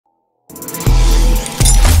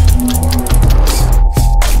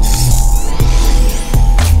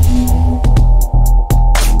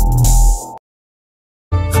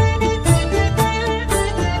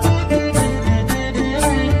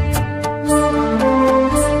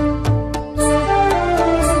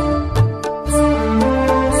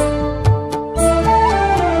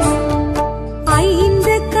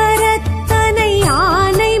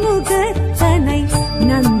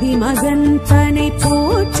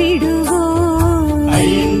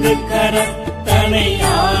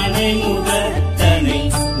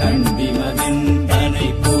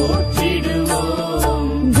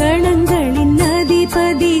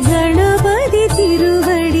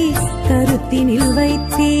கருத்தினில்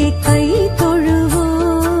வைத்தே கை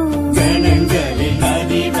தொழுவோம். கணங்களின்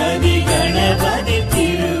அதிபதி கணபதி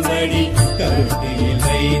திருவடி கருத்தினில்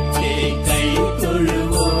வைத்தே கை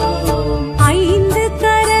தொழுவோம். ஐந்து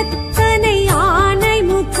கரத்தனை ஆனை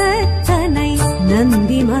முகத்தனை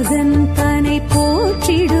நந்தி மகன் தனை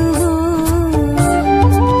போற்றிடுவோம்.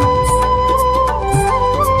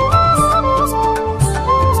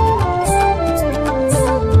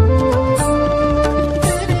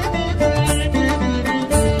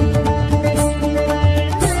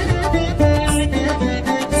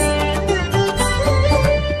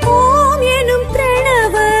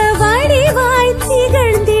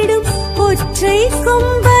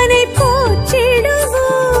 கொம்பனை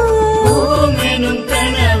போற்றிடுவோம். ஓம் எனும்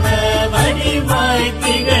கணவ வடிவாய்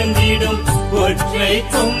திகழ்ந்திடும் ஒற்றை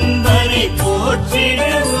கொம்பனை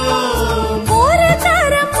போற்றிடுவோம். ஒரு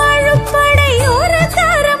தரம் அழுப்படை ஒரு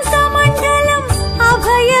தரம் கமண்டலம்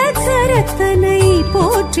அபய கரத்தனை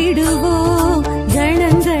போற்றிடுவோம்.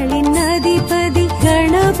 கணங்களின் அதிபதி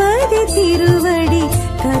கணபதி திருவடி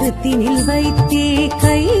கருத்தினில் வைத்தே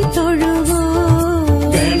கை தொழுவோம்.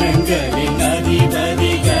 கணங்களின்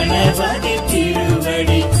அதிபதி கணபதி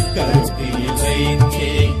திருவடி கருத்தினில்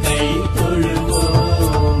வைத்தே கை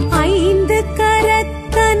தொழுவோம். ஐந்து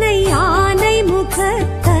கரத்தனை ஆனை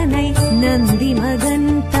முகத்தனை நந்தி மகன்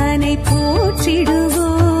தனை போற்றிடுவோம்.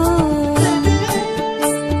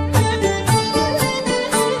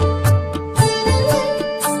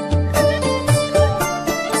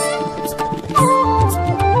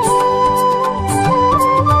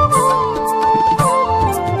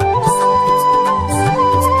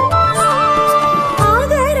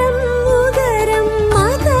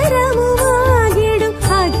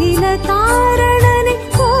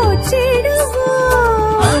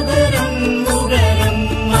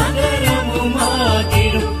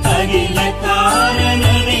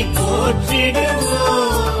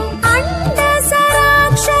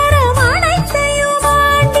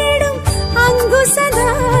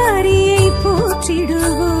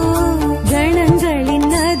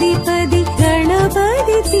 கணங்களின் அதிபதி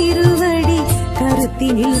கணபதி திருவடி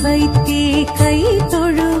கருத்தினில் வைத்தே கை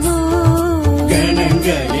தொழுவோம்.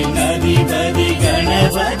 கணங்களின் அதிபதி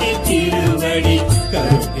கணபதி திருவடி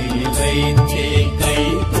கருத்தினில் வைத்தே கை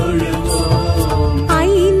தொழுவோம்.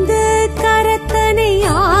 ஐந்து கரத்தனை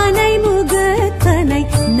ஆனை முகத்தனை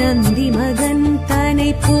நந்தி மகன் தனை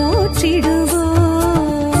போற்றிடுவோம்.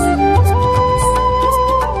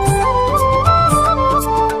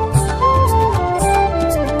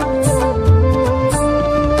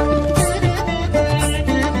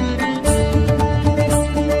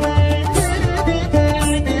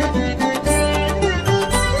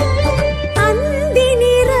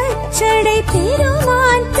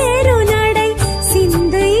 பெருமான் பெருநடை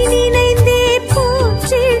சிந்தை நினைந்தே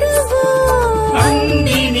போற்றிடுவோம்.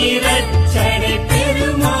 அந்தி நிறச்சடை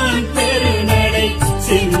பெருமான் பெருநடை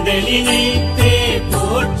சிந்தை நினைந்தே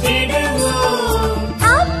போற்றிடுவோம்.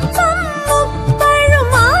 அப்பம்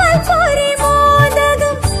முப்பழும் ஆள் பொறி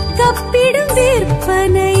மோதகம் கப்பிடும்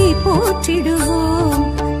விற்பனை போற்றிடுவோம்.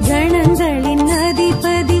 கணங்களின்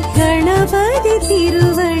அதிபதி கணபதி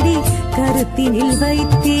திருவடி கருத்தினில்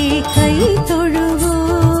வைத்தே கை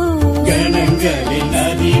தொழுவோம். கணங்களின்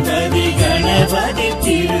அதிபதி கணபதி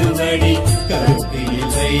திருவடி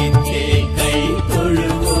கருத்தினில் வைத்தே கை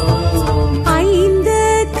தொழுவோம். ஐந்து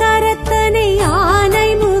கரத்தனை ஆனை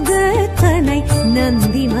முகத்தனை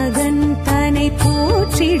நந்தி மகன் தனை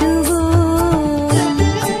போற்றிடுவோம்.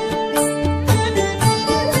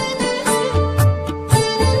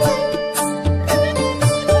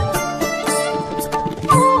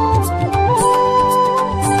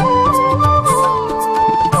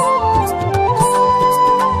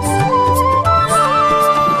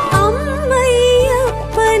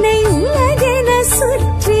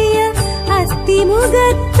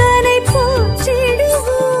 முகத்தனை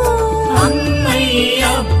போற்றிடுவோம். அம்மை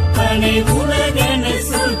அப்பனை உலகென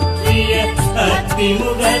சுற்றிய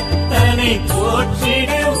அத்திமுகத்தனை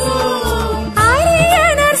போற்றிடுவோம்.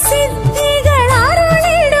 அரியணர் சித்திகள்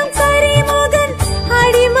அருளிடும் கரிமுகன்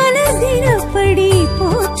அடிமலர் தினப்படி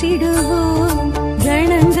போற்றிடுவோம்.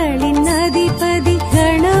 கணங்களின் அதிபதி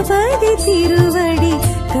கணபதி திருவடி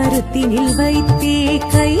கருத்தினில் வைத்தே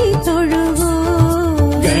கை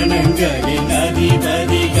தொழுவோம். கணங்களின்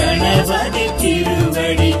அதிபதி கணபதி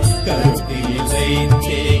திருவடி கருத்தினில்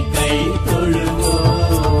வைத்தே கை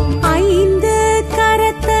தொழுவோம். ஐந்து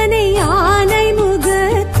கரத்தனை ஆனை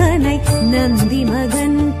முகத்தனை நந்தி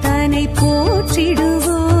மகன் தனை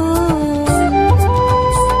போற்றிடுவோம்.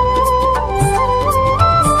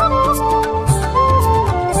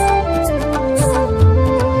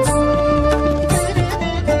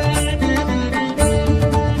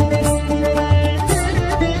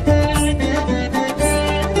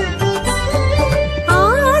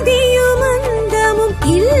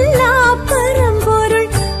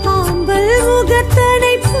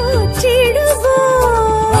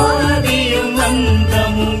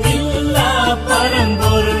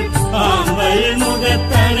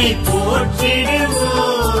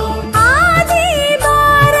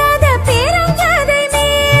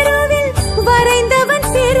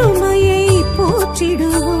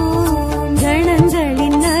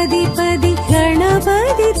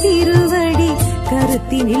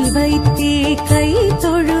 கருத்தினில் வைத்தே கை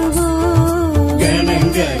தொழுவோம்.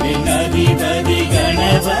 கணங்களின் அதிபதி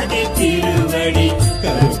கணபதி திருவடி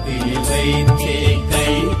கருத்தில் வைத்தே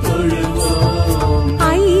கை தொழுவோம்.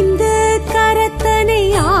 ஐந்து கரத்தனை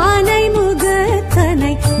ஆனை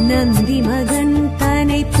முகத்தனை நந்தி மகன்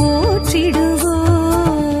தனை போற்றிடுவோம்.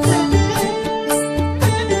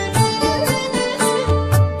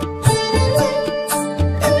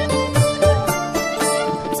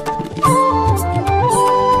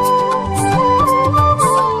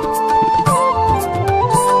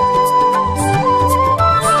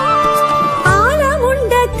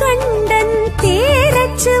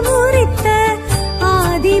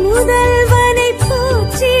 முதல்வனை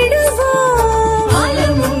போற்றிடுவோம்.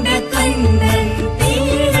 ஆலமுண்ட கண்ணன்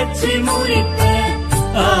தீரச்சு முறித்த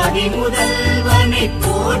ஆதி முதல்வனை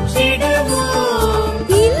போற்றிடுவோம்.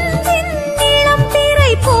 இந்தின் நிலம்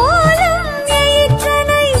பிறை போலும்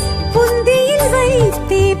எயிற்றனை புந்தியில்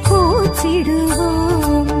வைத்தே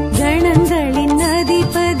போற்றிடுவோம். கணங்களின்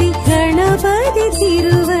அதிபதி கணபதி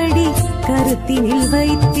திருவடி கருத்தினில்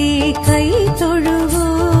வைத்தே கை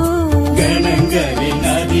தொழுவோம். கணங்களின்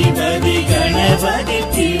அதிபதி கணபதி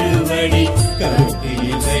திருவடி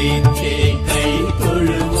கருத்தில் வைத்தே கை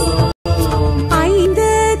தொழுவோம். ஐந்து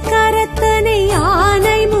கரத்தனை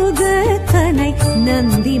ஆனை முகத்தனை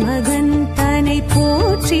நந்தி மகன் தனை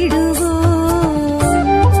போற்றிடுவோம்.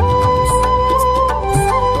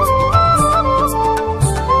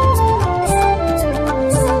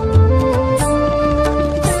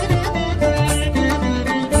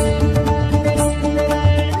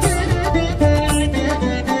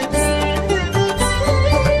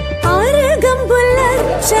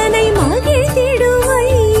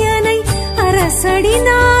 மகிழ்ந்திடுவையனை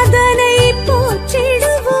அரசடிநாதனை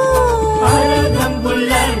போற்றிடுவோம்.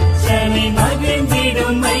 அரகம்புள்ளர்ச்சனை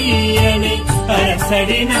மகிழ்ந்திடும் ஐயனை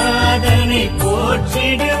அரசடிநாதனை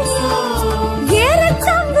போற்றிடுவோம்.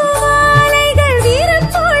 ஏறத்தங்குவாலைகள்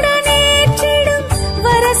வீரத்துடனேற்றிடும்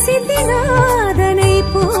வரசித்திநாதனை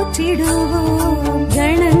போற்றிடுவோம்.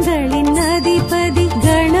 கணங்களின் அதிபதி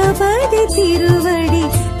கணபதி திருவடி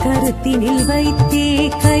கருத்தினில் வைத்தே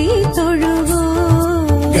கை தொழுவோம்.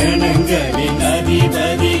 கணங்களின்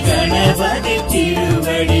அதிபதி கணபதி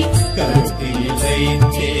திருவடி கருத்தில்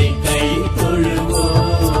வைத்தே கை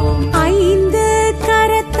தொழுவோம். ஐந்து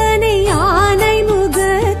கரத்தனை ஆனை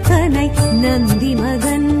முகத்தனை நந்தி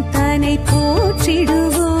மகன் தனை போற்றிடுவோம்.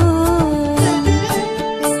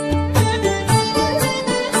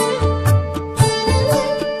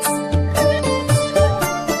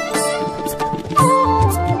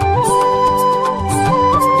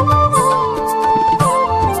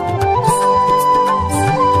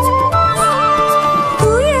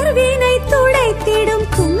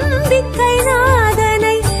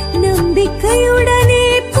 நம்பிக்கையுடனே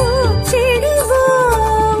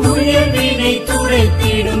போற்றிடுவோம். உயர்வினை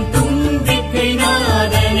துடைத்திடும் தும்பிக்கை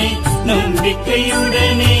நாதனை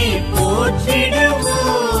நம்பிக்கையுடனே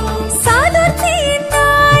போற்றிடுவோம். சாதுர்த்தியின்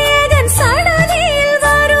நாயகன் சடதியில்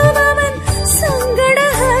வருபவன்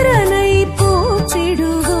சங்கடஹரனை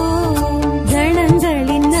போற்றிடுவோம்.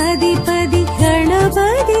 கணங்களின் அதிபதி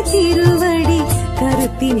கணபதி திருவடி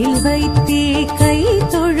கருத்தினில் வைத்தே கை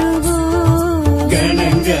தொழுவோம்.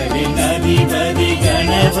 கணங்களின் அதிபதி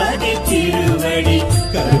கணபதி திருவடி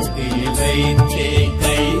கருத்தில் வைத்தே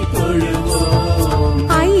கை தொழுவோம்.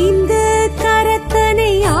 ஐந்து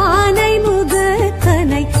கரத்தனை ஆனை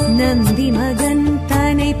முகத்தனை நந்தி மகன்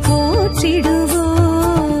தனை போற்றிடுவோம்.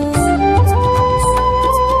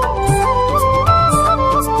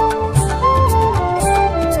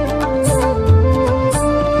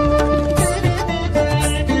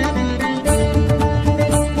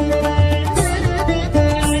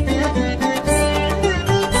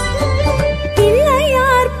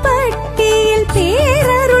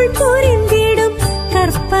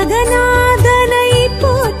 கற்பகநாதனை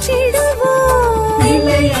போற்றிடுவோம்.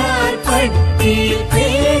 பிள்ளையார் பட்டியில்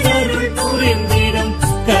பேரருள் புரிந்திடும்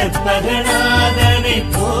கற்பகநாதனை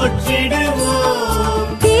போற்றிடுவோம்.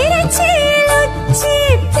 திருச்சியில் உச்சி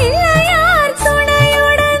பிள்ளையார்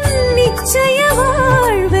துணையுடன் நிச்சய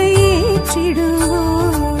வாழ்வை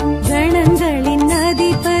ஏற்றிடுவோம். கணங்களின்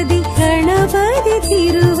அதிபதி கணபதி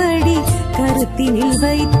திருவடி கருத்தினில்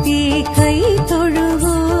வைத்தே கை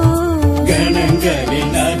தொழுவோம்.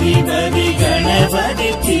 கணங்களின் அதிபதி கணபதி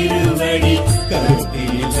திருவடி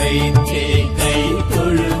கருத்தில் வைத்தே கை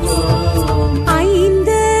தொழுவோம்.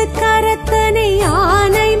 ஐந்து கரத்தனை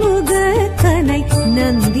ஆனை முகத்தனை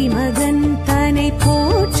நந்தி மகன் தனை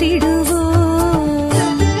போற்றிடுவோம்.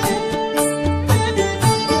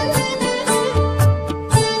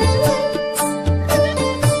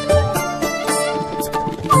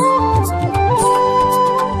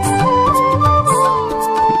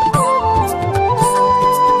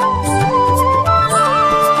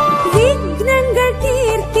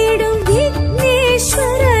 தீர்த்திடும்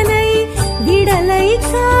விக்னேஸ்வரனை விடலை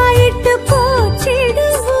காயிட்டு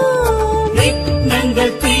போற்றிடுவோம்.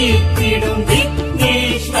 விக்னங்கள் தீர்த்திடும்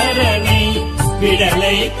விக்னேஸ்வரனை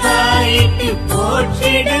விடலை காயிட்டு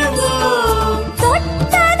போற்றிடுவோம்.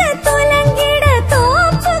 தொட்டத துலங்கிட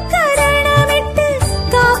தோப்பு கரணமிட்டு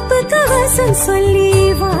காப்பு கவசம் சொல்லி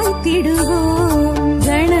வாழ்த்திடுவோம்.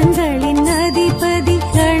 கணங்களின் அதிபதி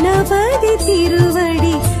கணபதி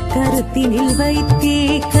திருவடி கருத்தினில் வைத்தே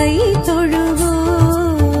கை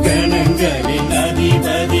தொழுவோம். கணங்களின்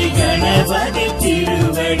அதிபதி கணபதி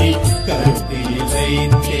திருவடி கருத்தில்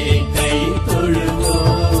வைத்தே கை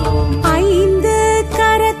தொழுவோம். ஐந்து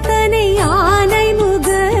கரத்தனை ஆனை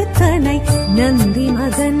முகத்தனை நந்தி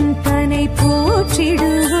மகன் தனை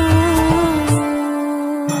போற்றிடுவோம்.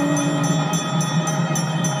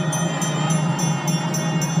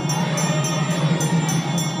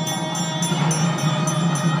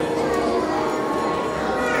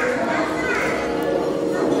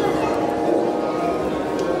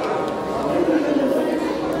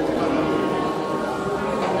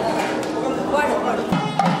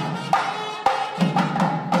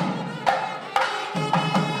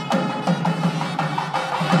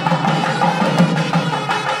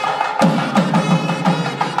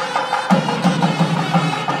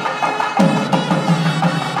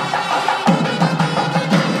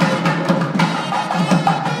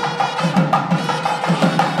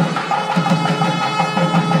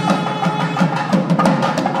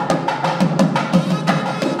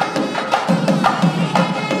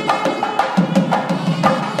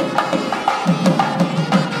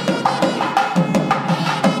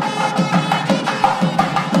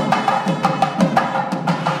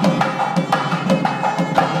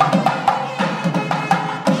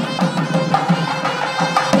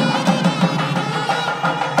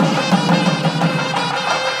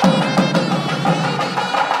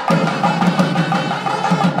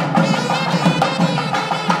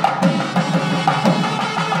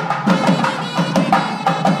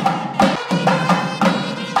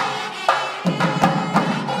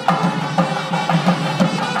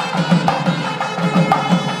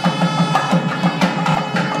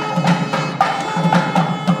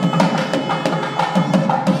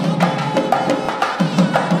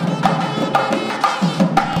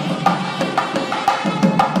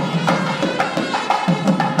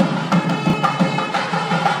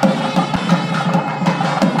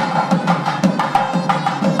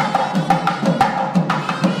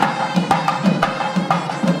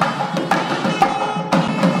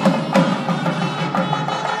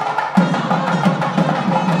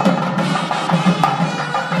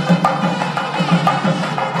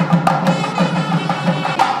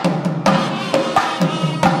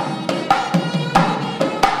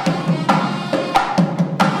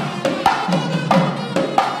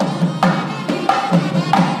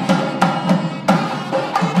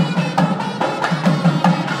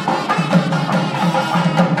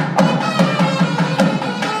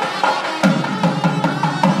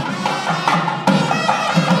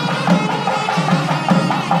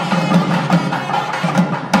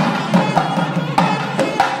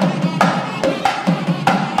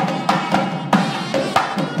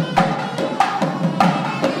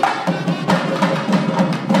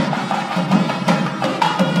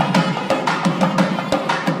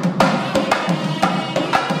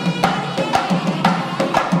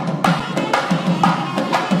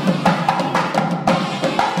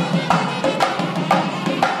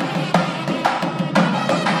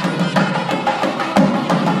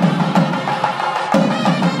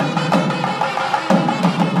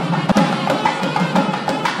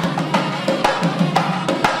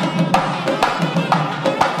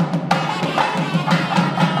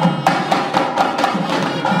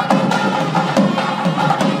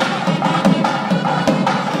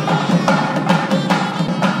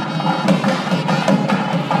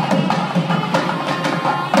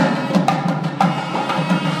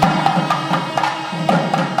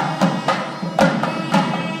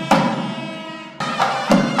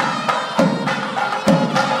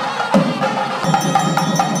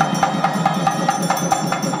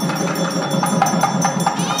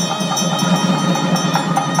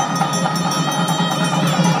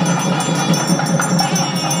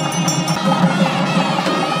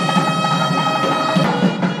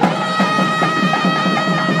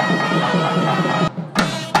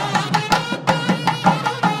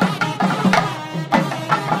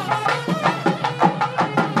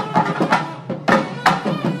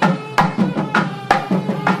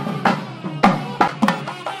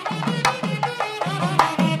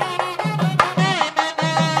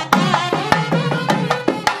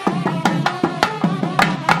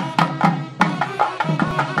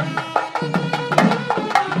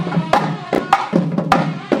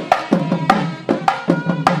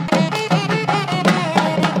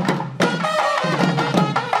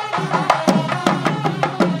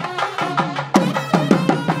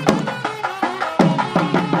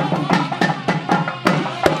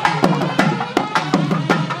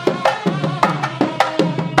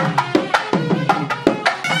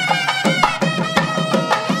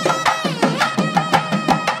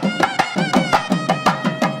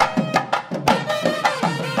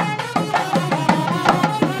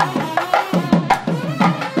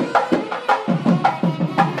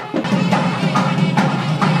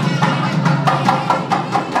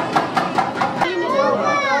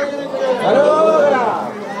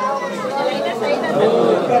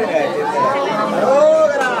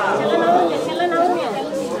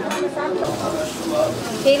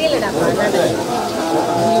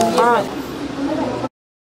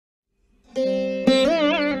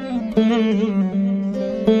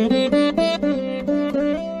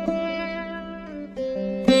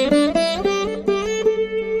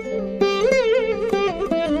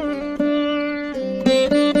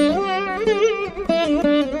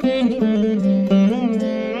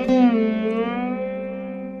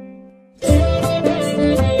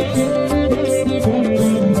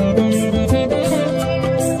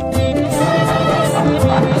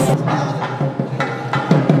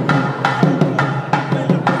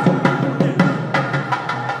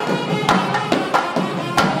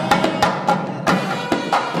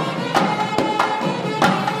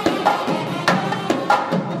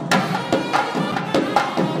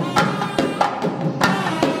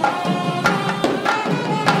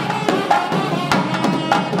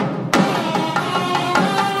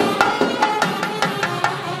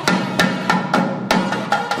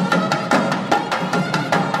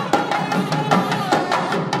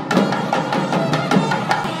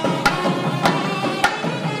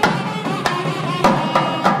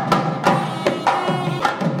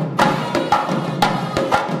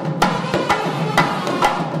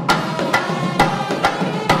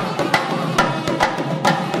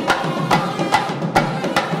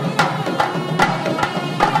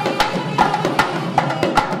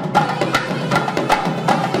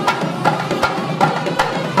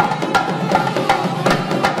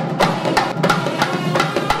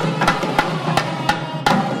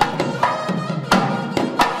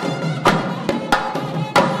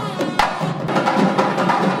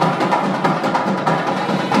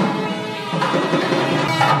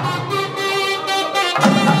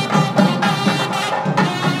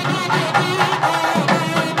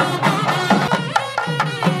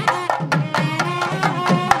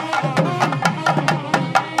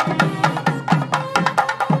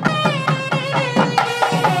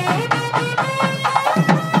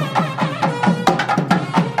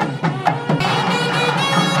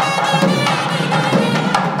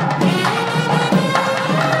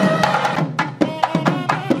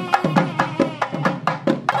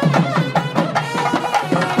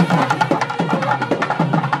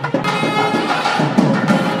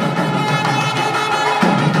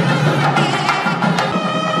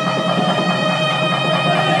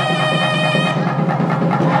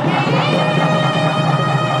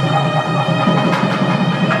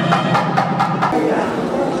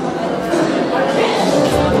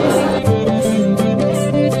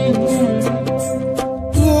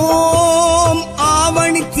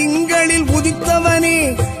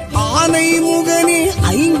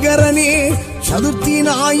 சதுர்த்தி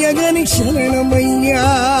நாயகனி சரணமையா.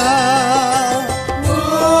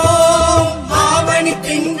 ஆவணி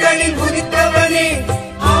திங்களில் உதித்தவனே,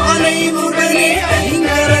 ஆனை முகனே,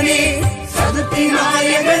 ஐங்கரனே, சதுர்த்தி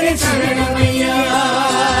நாயகனி சரணமையா.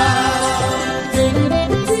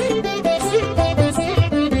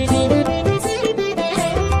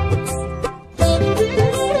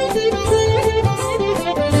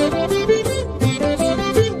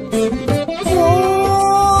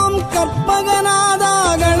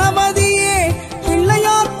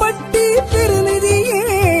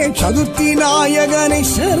 சதுர்த்தி நாயகனை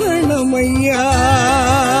சரணமையா.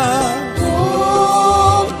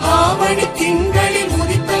 ஆவணி திங்களில்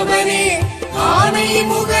உதித்தவனே, ஆனை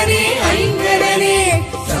முகனே, ஐங்கரனே,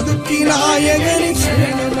 சதுர்த்தி நாயகனை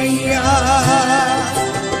சரணமையா.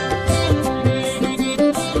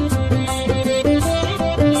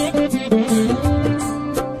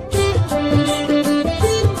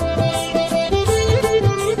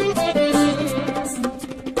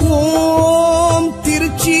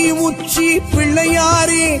 உச்சி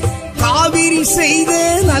பிள்ளையாரே, காவிரி செய்த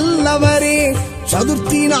நல்லவரே,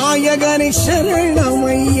 சதுர்த்தி நாயகனை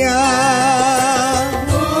சரணமையா.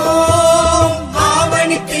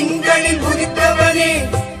 ஆவணி திங்களில் உதித்தவனே,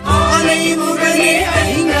 ஆனை முகனே,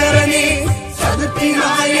 ஐங்கரனே, சதுர்த்தி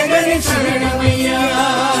நாயகனை சரணமையா.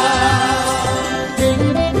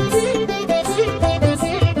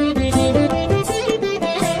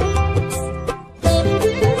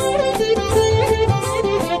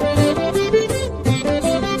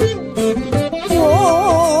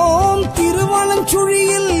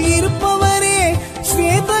 சுழியில் இருப்பவரே,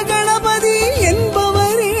 ஸ்வேத கணபதி என்பவர்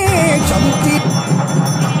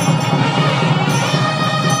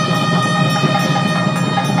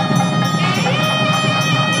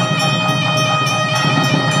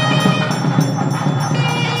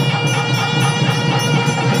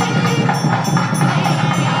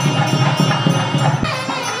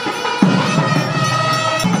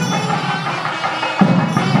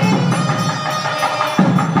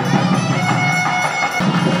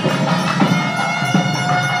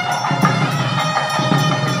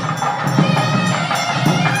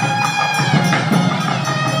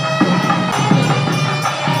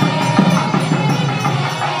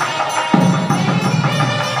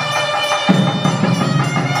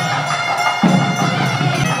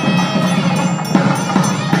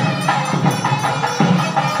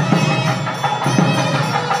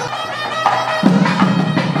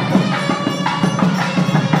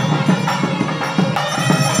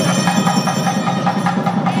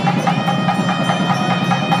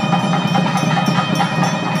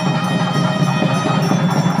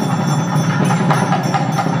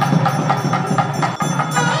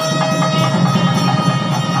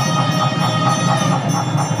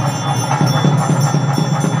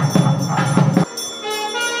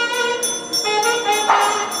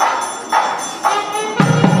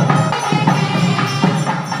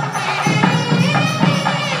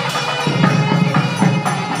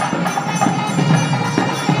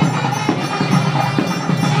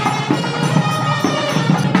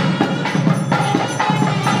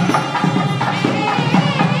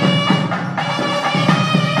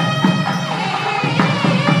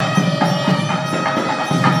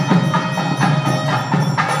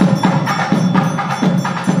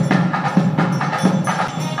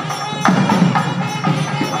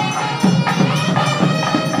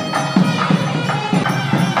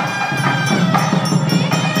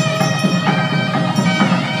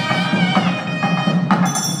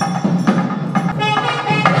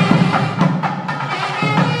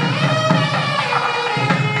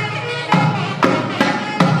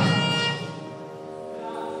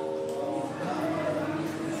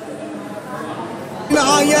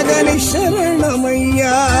நாயகனே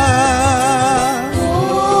சரணமையா.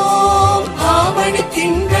 ஆவணி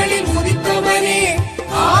திங்களில் உதித்தவனே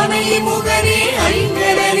ஆனை முகனே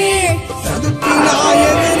ஐங்கரனே சதுர்த்தி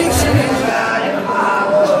நாயகனே சரணமையா.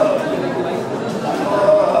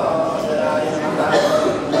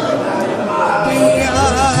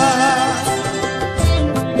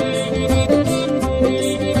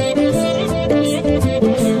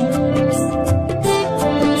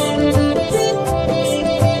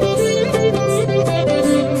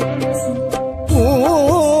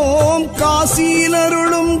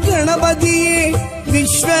 காசியிலருளும் கணபதியே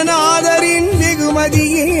விஸ்வநாதரின்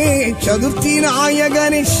வெகுமதியே சதுர்த்தி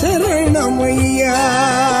நாயகனே சரணமையா.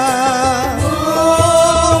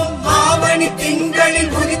 ஆவணி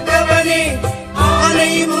திங்களில் உதித்தவனே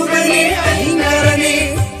ஆனை முகனே ஐங்கரனே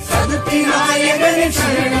சதுர்த்தி நாயகனே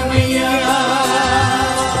சரணமையா.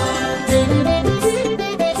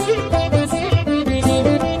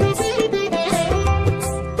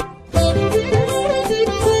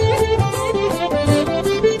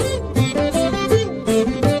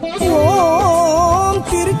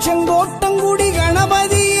 செங்கோட்டங்குடி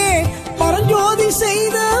கணபதியே பரஞ்சோதி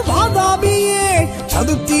செய்த வாதாபியே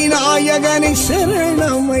சதுர்த்தி நாயகனே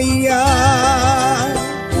சரணமையா.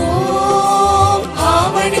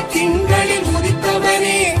 ஆவணி திங்களில்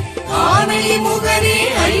உதித்தவனே ஆனை முகனே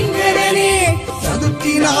ஐங்கரனே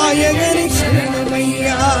சதுர்த்தி நாயகனே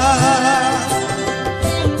சரணமையா.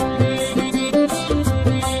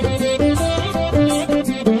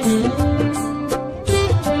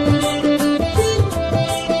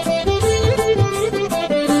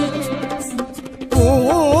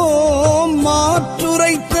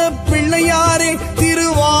 மாற்றுரைத்த பிள்ளையாரே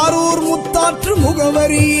திருவாரூர் முத்தாற்று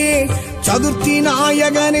முகவரியே சதுர்த்தி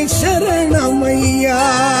நாயகனே சரணமையா.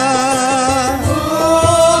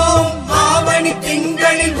 ஆவணி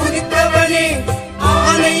திங்களில் உதித்தவனே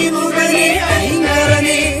ஆனை முகனே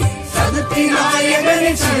ஐங்கரனே சதுர்த்தி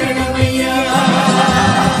நாயகனே சரணமையா.